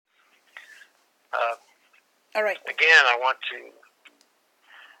Uh, All right. Again, I want to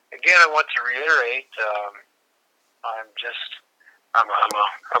reiterate.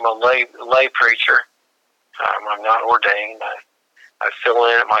 I'm a lay preacher. I'm not ordained. I fill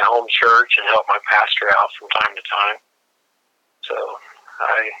in at my home church and help my pastor out from time to time. So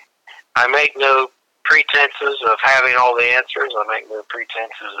I make no pretenses of having all the answers. I make no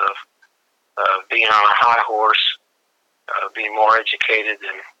pretenses of being on a high horse, being more educated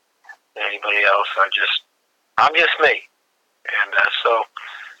than anybody else. I'm just me, and so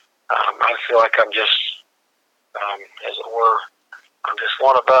I feel like I'm just, as it were, I'm just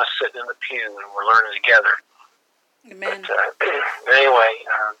one of us sitting in the pew, and we're learning together. Amen. But anyway,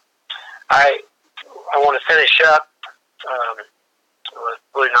 I want to finish up with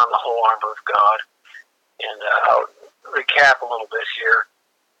putting on the whole armor of God, and I'll recap a little bit here.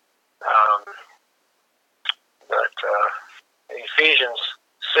 But in Ephesians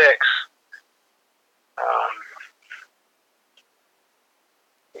 6,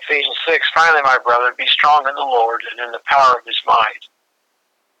 finally, my brother, be strong in the Lord and in the power of his might.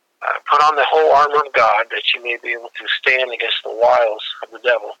 Put on the whole armor of God, that you may be able to stand against the wiles of the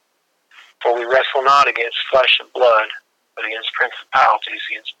devil. For we wrestle not against flesh and blood, but against principalities,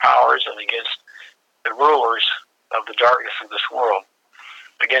 against powers, and against the rulers of the darkness of this world,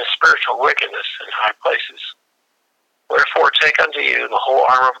 against spiritual wickedness in high places. Wherefore take unto you the whole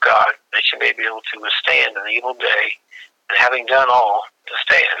armor of God, that you may be able to withstand in the evil day, and having done all, to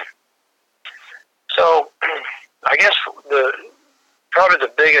stand. So, I guess probably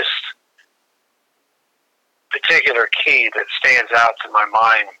the biggest particular key that stands out to my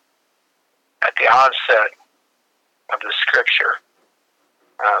mind at the onset of the scripture,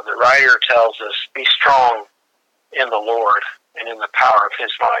 the writer tells us, be strong in the Lord and in the power of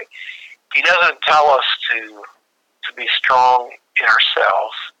his might. He doesn't tell us to be strong in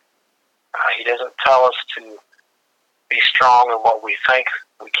ourselves. He doesn't tell us to be strong in what we think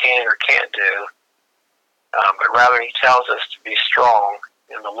we can or can't do, but rather he tells us to be strong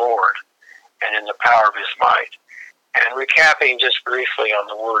in the Lord and in the power of his might. And recapping just briefly on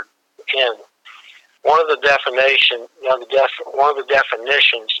the word "in," one of the definitions of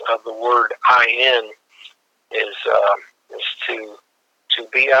the word "I in" is to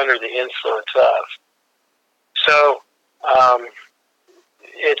be under the influence of. So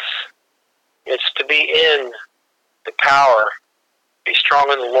it's to be in the power, be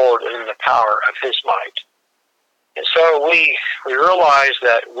strong in the Lord and in the power of his might. And so we realize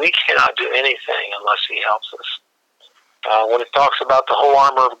that we cannot do anything unless he helps us. When it talks about the whole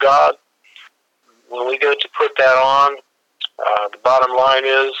armor of God, when we go to put that on, the bottom line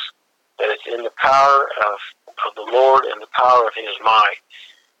is that it's in the power of the Lord and the power of his might.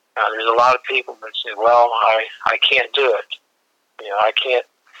 There's a lot of people that say, well, I can't do it. I can't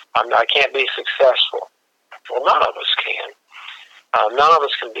be successful. Well, none of us can. None of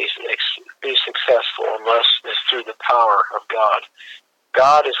us can be successful unless it's through the power of God.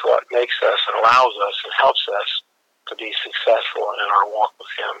 God is what makes us and allows us and helps us to be successful in our walk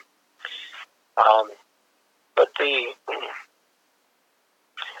with him. But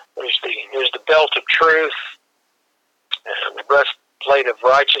there's the belt of truth and the breastplate of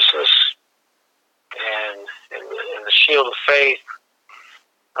righteousness and the shield of faith,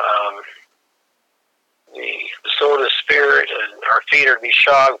 the sword of the Spirit, and our feet are to be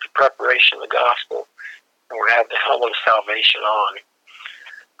shod with the preparation of the gospel, and we're to have the helmet of salvation on.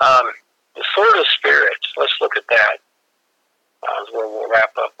 The sword of the Spirit, let's look at that. Is where we'll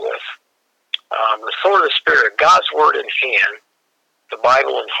wrap up with. The sword of the Spirit, God's word in hand, the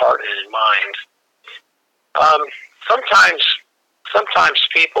Bible in heart and in mind. Sometimes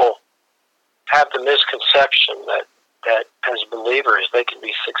people have the misconception that as believers they can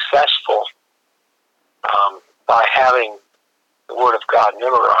be successful by having the Word of God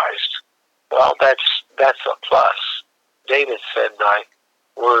memorized. Well, that's a plus. David said, "Thy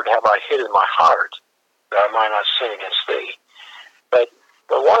word have I hid in my heart, that I might not sin against thee." But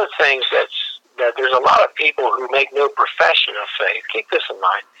one of the things that there's a lot of people who make no profession of faith. Keep this in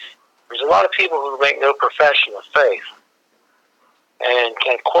mind. There's a lot of people who make no profession of faith and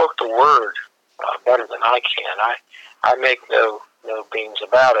can quote the Word better than I can. I make no beans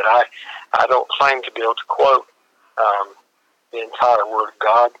about it. I don't claim to be able to quote the entire Word of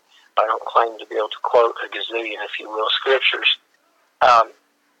God. I don't claim to be able to quote a gazillion, if you will, scriptures.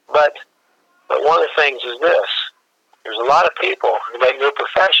 But one of the things is this: there's a lot of people who make no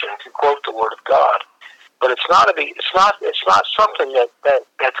profession to quote the Word of God, but it's not something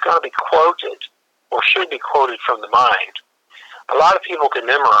that's going to be quoted or should be quoted from the mind. A lot of people can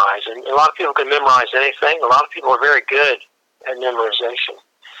memorize, and a lot of people can memorize anything. A lot of people are very good at memorization.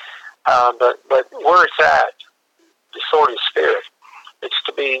 But where it's at, the sword of the Spirit, it's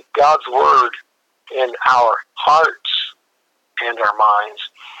to be God's Word in our hearts and our minds.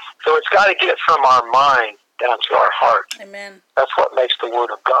 So it's got to get from our mind down to our heart. Amen. That's what makes the Word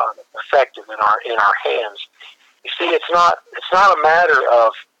of God effective in our hands. You see, it's not a matter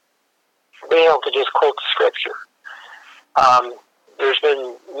of being able to just quote the Scripture. There's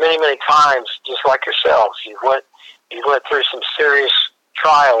been many times, just like yourselves, you went through some serious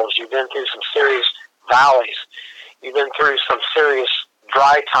trials. You've been through some serious valleys. You've been through some serious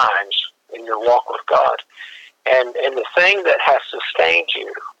dry times in your walk with God. And the thing that has sustained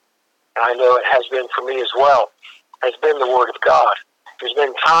you, and I know it has been for me as well, has been the Word of God. There's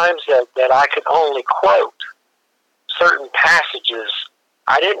been times that I could only quote certain passages.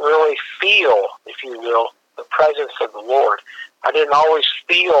 I didn't really feel, if you will, the presence of the Lord. I didn't always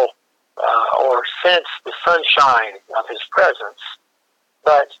feel or sense the sunshine of His presence.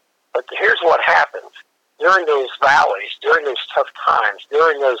 But here's what happened. During those valleys, during those tough times,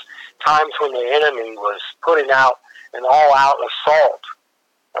 during those times when the enemy was putting out an all-out assault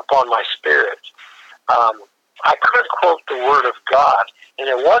upon my spirit, I could quote the Word of God, and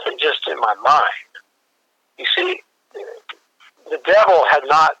it wasn't just in my mind. You see, the devil had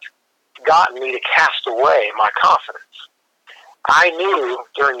not gotten me to cast away my confidence. I knew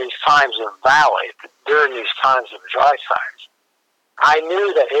during these times of valley, during these times of dry times, I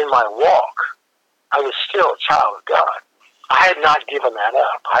knew that in my walk, I was still a child of God. I had not given that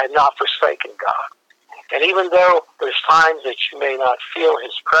up. I had not forsaken God. And even though there's times that you may not feel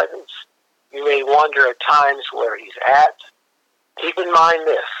His presence, you may wonder at times where He's at, keep in mind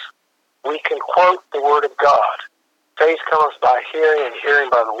this. We can quote the Word of God. Faith comes by hearing, and hearing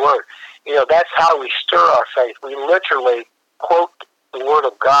by the Word. You know, that's how we stir our faith. We literally quote the Word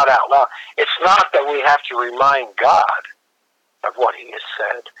of God out loud. It's not that we have to remind God of what He has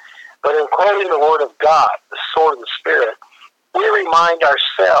said, but in quoting the Word of God, the sword of the Spirit, we remind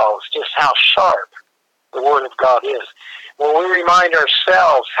ourselves just how sharp the Word of God is. When we remind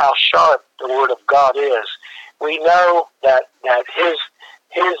ourselves how sharp the Word of God is, we know that His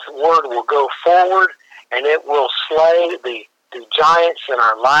Word will go forward and it will slay the giants in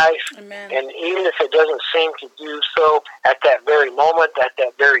our life. Amen. And even if it doesn't seem to do so at that very moment, at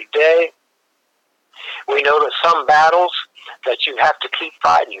that very day, we know that some battles that you have to keep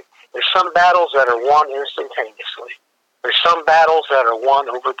fighting. There's some battles that are won instantaneously. There's some battles that are won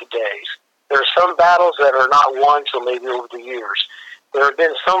over the days. There are some battles that are not won until maybe over the years. There have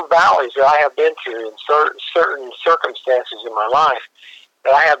been some valleys that I have been through in certain circumstances in my life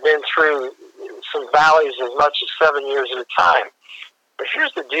that I have been through some valleys as much as 7 years at a time. But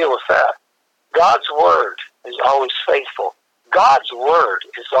here's the deal with that. God's Word is always faithful. God's Word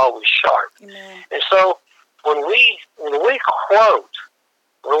is always sharp. Amen. And so when we quote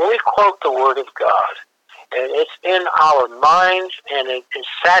the Word of God, and it's in our minds and it is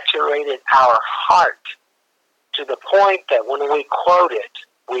saturated our heart to the point that when we quote it,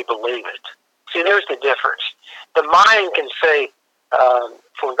 we believe it. See, there's the difference. The mind can say,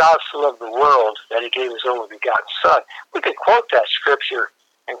 for God so loved the world that He gave His only begotten Son. We could quote that Scripture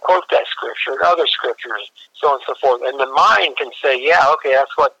and other Scriptures, so on and so forth. And the mind can say, yeah, okay,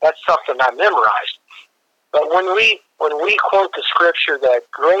 that's something I memorized. But when we quote the Scripture that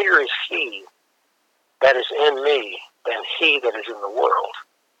greater is He that is in me than he that is in the world.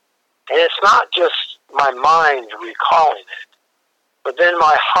 And it's not just my mind recalling it, but then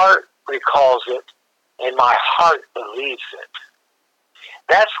my heart recalls it, and my heart believes it.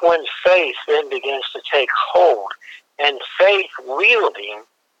 That's when faith then begins to take hold, and faith wielding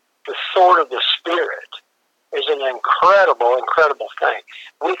the sword of the Spirit is an incredible, incredible thing.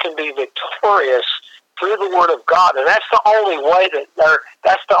 We can be victorious through the Word of God, and that's the only way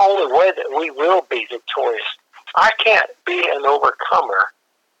that we will be victorious. I can't be an overcomer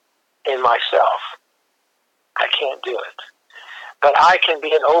in myself. I can't do it. But I can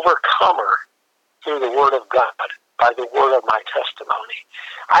be an overcomer through the Word of God, by the word of my testimony.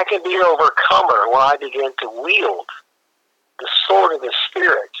 I can be an overcomer when I begin to wield the sword of the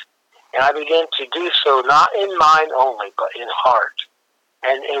Spirit, and I begin to do so not in mind only, but in heart.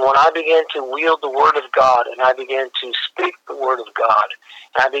 And when I begin to wield the Word of God, and I begin to speak the Word of God,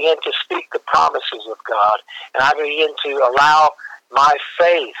 and I begin to speak the promises of God, and I begin to allow my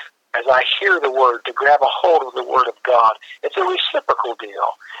faith, as I hear the Word, to grab a hold of the Word of God, it's a reciprocal deal.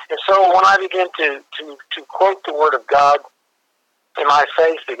 And so when I begin to quote the Word of God, and my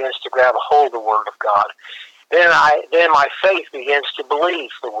faith begins to grab a hold of the Word of God, then my faith begins to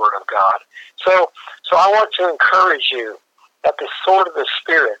believe the Word of God. So I want to encourage you that the sword of the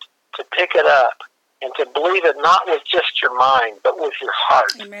Spirit, to pick it up and to believe it not with just your mind, but with your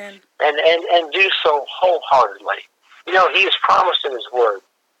heart. Amen. And do so wholeheartedly. He has promised in his word.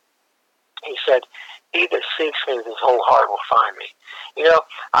 He said, he that seeks me with his whole heart will find me.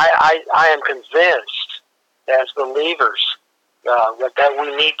 I am convinced that as believers that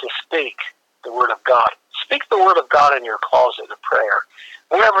we need to speak the word of God. Speak the word of God in your closet of prayer,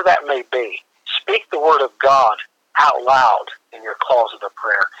 wherever that may be. Speak the word of God out loud in your closet of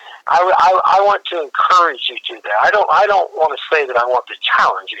prayer. I want to encourage you to do that. I don't want to say that I want to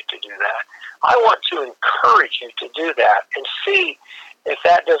challenge you to do that. I want to encourage you to do that and see if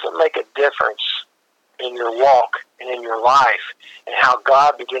that doesn't make a difference in your walk and in your life and how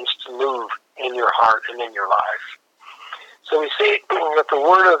God begins to move in your heart and in your life. So we see that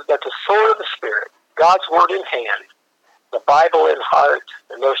the sword of the Spirit, God's word in hand, the Bible in heart,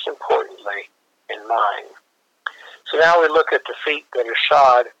 and most importantly, in mind. So now we look at the feet that are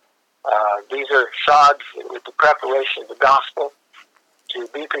shod. These are shod with the preparation of the gospel to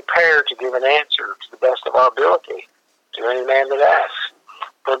be prepared to give an answer to the best of our ability to any man that asks.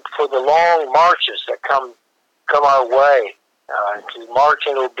 For the long marches that come our way, to march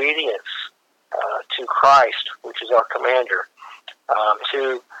in obedience to Christ, which is our commander,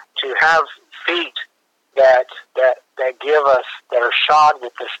 to have feet that give us, that are shod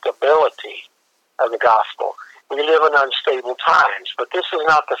with the stability of the gospel. We live in unstable times, but this is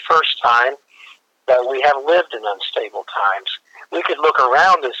not the first time that we have lived in unstable times. We could look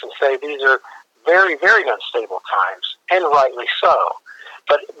around us and say these are very, very unstable times, and rightly so.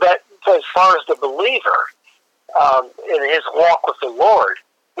 But as far as the believer in his walk with the Lord,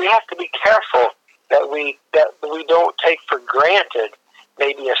 we have to be careful that we don't take for granted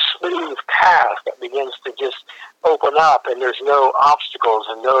maybe a smooth path that begins to just open up and there's no obstacles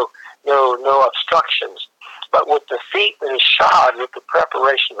and no obstructions. But with the feet that is shod with the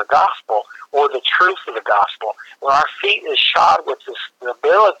preparation of the gospel or the truth of the gospel, when our feet is shod with the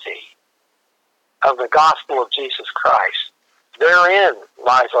stability of the gospel of Jesus Christ, therein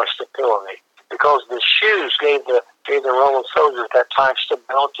lies our stability. Because the shoes gave the Roman soldiers at that time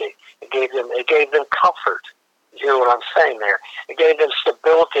stability. It gave them comfort. You hear what I'm saying there? It gave them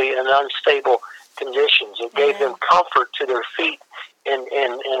stability in unstable conditions. It gave them comfort to their feet in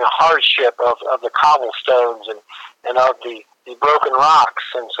a hardship of the cobblestones and of the broken rocks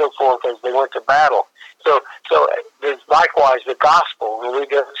and so forth as they went to battle. So likewise the gospel, when we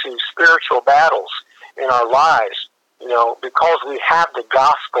go to spiritual battles in our lives, because we have the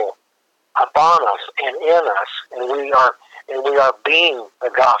gospel upon us and in us, and we are being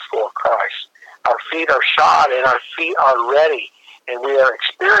the gospel of Christ. Our feet are shod and our feet are ready, and we are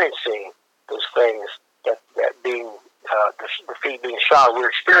experiencing those things that being the feet being shod. We're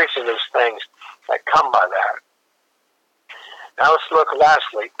experiencing those things that come by that. Now let's look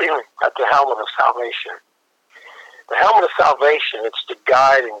lastly at the helmet of salvation. The helmet of salvation, it's to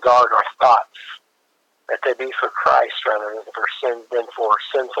guide and guard our thoughts, that they be for Christ rather than for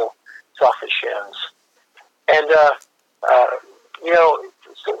sinful, selfish ends. And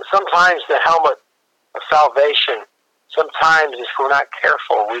sometimes the helmet of salvation, sometimes if we're not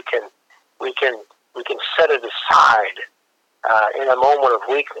careful, we can set it aside in a moment of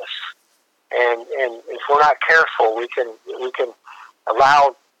weakness. And if we're not careful, we can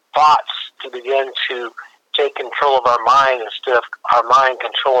allow thoughts to begin to take control of our mind instead of our mind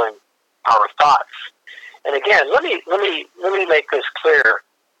controlling our thoughts. And again, let me make this clear.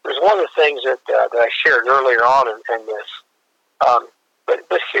 There's one of the things that I shared earlier on in this,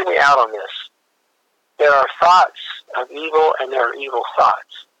 but hear me out on this. There are thoughts of evil, and there are evil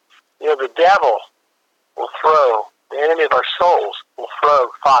thoughts. The devil will throw, the enemy of our souls will throw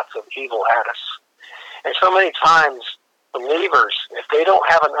thoughts of evil at us. And so many times, believers, if they don't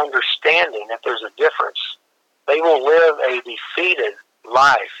have an understanding that there's a difference, they will live a defeated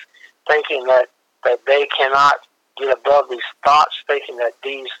life, thinking that they cannot get above these thoughts, thinking that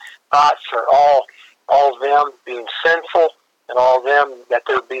these thoughts are all them being sinful and all them that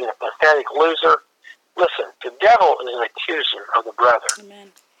they're being a pathetic loser. Listen, the devil is an accuser of the brethren.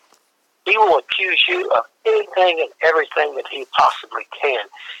 Amen. He will accuse you of anything and everything that he possibly can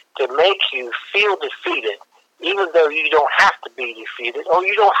to make you feel defeated, even though you don't have to be defeated or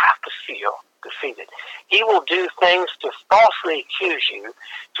you don't have to feel defeated. He will do things to falsely accuse you,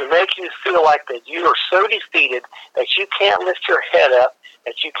 to make you feel like that you are so defeated that you can't lift your head up,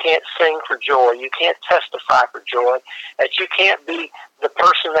 that you can't sing for joy, you can't testify for joy, that you can't be the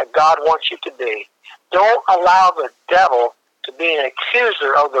person that God wants you to be. Don't allow the devil to be an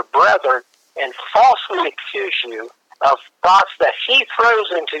accuser of the brethren and falsely accuse you of thoughts that he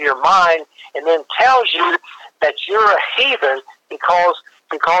throws into your mind and then tells you that you're a heathen because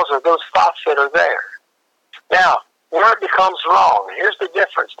because of those thoughts that are there. Now, where it becomes wrong, here's the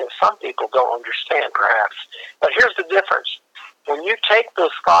difference that some people don't understand, perhaps. But here's the difference. When you take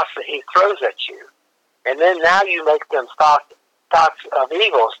those thoughts that he throws at you, and then now you make them thoughts of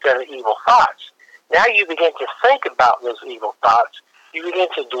evil instead of evil thoughts. Now you begin to think about those evil thoughts. You begin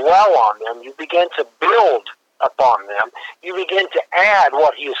to dwell on them. You begin to build upon them. You begin to add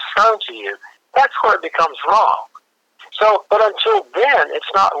what he has thrown to you. That's where it becomes wrong. So, but until then,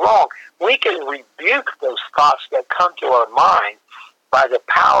 it's not wrong. We can rebuke those thoughts that come to our mind by the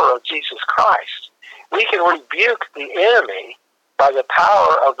power of Jesus Christ. We can rebuke the enemy by the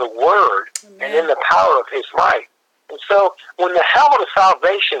power of the Word. Amen. And in the power of his might. And so, when the helmet of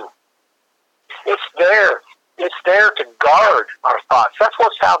salvation, it's there to guard our thoughts. That's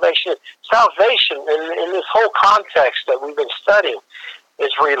what salvation is. Salvation, in this whole context that we've been studying, is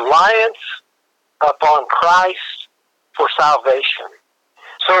reliance upon Christ for salvation.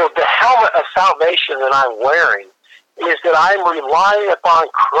 So the helmet of salvation that I'm wearing is that I'm relying upon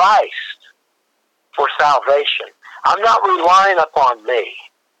Christ for salvation. I'm not relying upon me.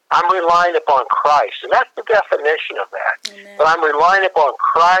 I'm relying upon Christ. And that's the definition of that. Amen. But I'm relying upon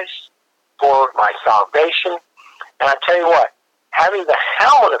Christ for my salvation. And I tell you what, having the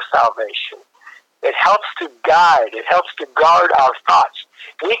helmet of salvation, it helps to guide, it helps to guard our thoughts.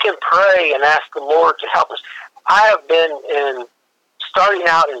 We can pray and ask the Lord to help us. I have been starting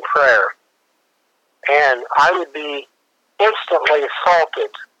out in prayer, and I would be instantly assaulted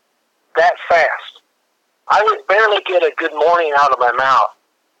that fast. I would barely get a good morning out of my mouth,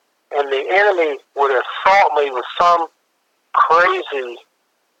 and the enemy would assault me with some crazy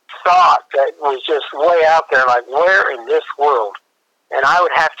thought that was just way out there, like, where in this world? And I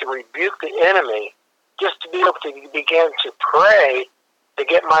would have to rebuke the enemy just to be able to begin to pray to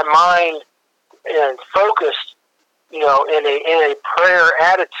get my mind and focused, in a prayer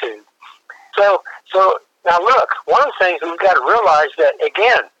attitude. So now look, one of the things we've got to realize that,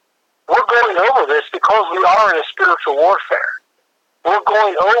 again, we're going over this because we are in a spiritual warfare. We're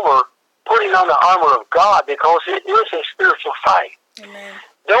going over putting on the armor of God because it is a spiritual fight. Amen.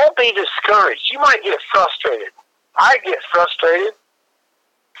 Don't be discouraged. You might get frustrated. I get frustrated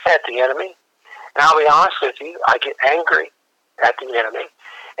at the enemy. And I'll be honest with you, I get angry at the enemy.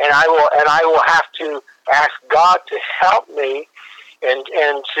 And I will have to ask God to help me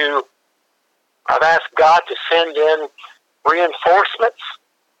I've asked God to send in reinforcements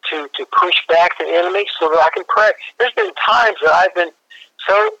to push back the enemy so that I can pray. There's been times that I've been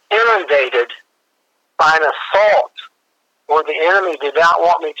so inundated by an assault where the enemy did not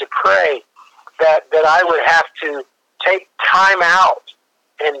want me to pray that I would have to take time out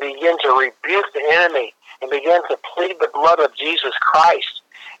and begin to rebuke the enemy and begin to plead the blood of Jesus Christ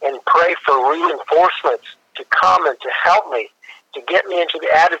and pray for reinforcements to come and to help me, to get me into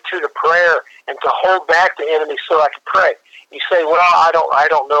the attitude of prayer and to hold back the enemy so I can pray. You say, well, I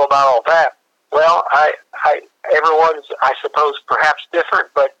don't know about all that. Well, everyone's, I suppose, perhaps different,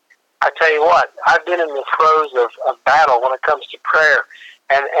 but I tell you what, I've been in the throes of battle when it comes to prayer,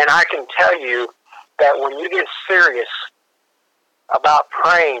 and I can tell you that when you get serious about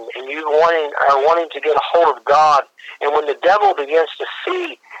praying and you are wanting to get a hold of God, and when the devil begins to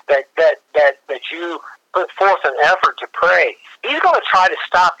see that you put forth an effort to pray, he's going to try to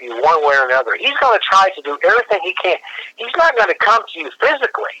stop you one way or another. He's going to try to do everything he can. He's not going to come to you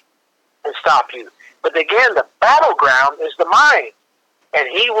physically and stop you. But again, the battleground is the mind. And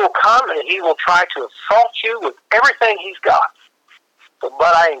he will come and he will try to assault you with everything he's got. But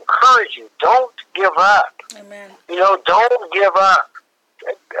I encourage you, don't give up. Amen. Don't give up.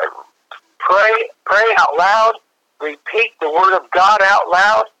 Pray out loud. Repeat the word of God out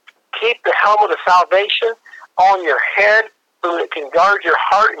loud. Keep the helmet of salvation on your head so that it can guard your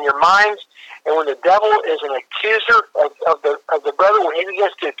heart and your minds. And when the devil is an accuser of the brother, when he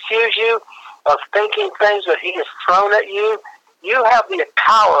begins to accuse you of thinking things that he has thrown at you, you have the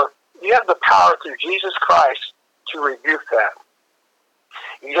power. You have the power through Jesus Christ to rebuke that.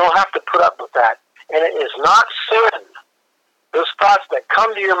 You don't have to put up with that. And it is not sin. Those thoughts that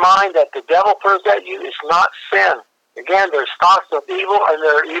come to your mind that the devil throws at you is not sin. Again, there's thoughts of evil and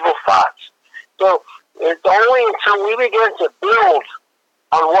there are evil thoughts. So it's only until we begin to build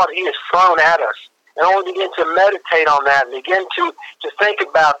on what he has thrown at us and only begin to meditate on that and begin to think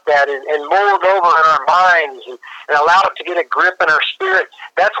about that and mull it over in our minds and allow it to get a grip in our spirit,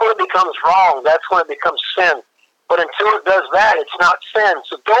 that's when it becomes wrong. That's when it becomes sin. But until it does that, it's not sin.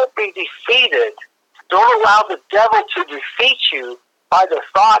 So don't be defeated. Don't allow the devil to defeat you by the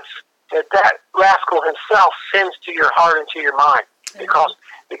thoughts that rascal himself sends to your heart and to your mind. Because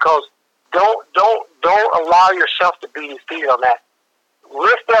don't allow yourself to be defeated on that.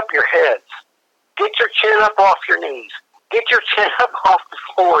 lift up your heads. Get your chin up off your knees. Get your chin up off the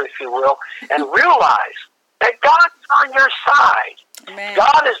floor, if you will, and realize that God's on your side. Amen.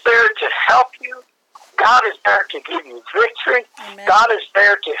 God is there to help you. God is there to give you victory. Amen. God is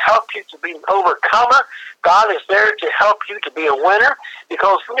there to help you to be an overcomer. God is there to help you to be a winner.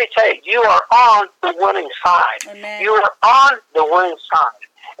 Because let me tell you, you are on the winning side. Amen. You are on the winning side.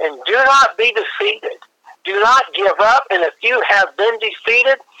 And do not be defeated. Do not give up. And if you have been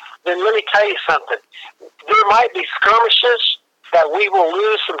defeated, then let me tell you something. There might be skirmishes that we will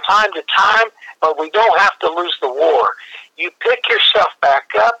lose from time to time, but we don't have to lose the war. You pick yourself back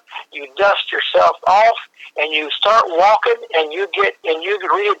up, you dust yourself off, and you start walking, and you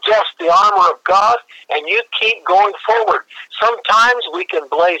readjust the armor of God, and you keep going forward. Sometimes we can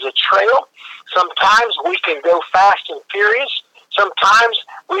blaze a trail. Sometimes we can go fast and furious. Sometimes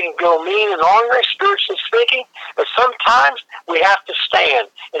we can go mean and ornery, spiritually speaking, but sometimes we have to stand,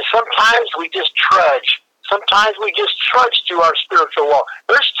 and sometimes we just trudge. Sometimes we just trudge through our spiritual walk.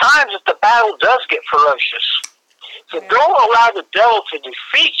 There's times that the battle does get ferocious. So don't allow the devil to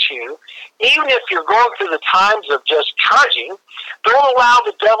defeat you, even if you're going through the times of just trudging. Don't allow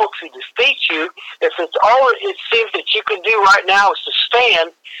the devil to defeat you if it's all it seems that you can do right now is to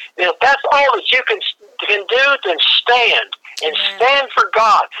stand. And if that's all that you can do, then stand. And stand for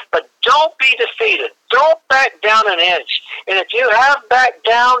God. But don't be defeated. Don't back down an inch. And if you have backed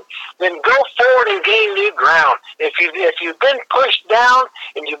down, then go forward and gain new ground. If you've been pushed down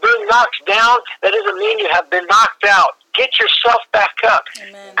and you've been knocked down, that doesn't mean you have been knocked out. Get yourself back up.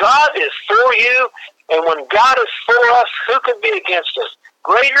 Amen. God is for you, and when God is for us, who can be against us?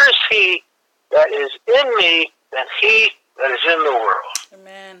 Greater is He that is in me than he that is in the world.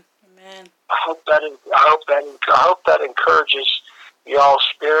 Amen. Amen. I hope that encourages y'all's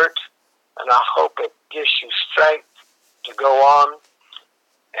spirit, and I hope it gives you strength to go on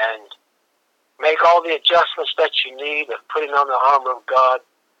and make all the adjustments that you need of putting on the armor of God.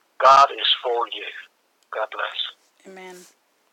 God is for you. God bless. Amen.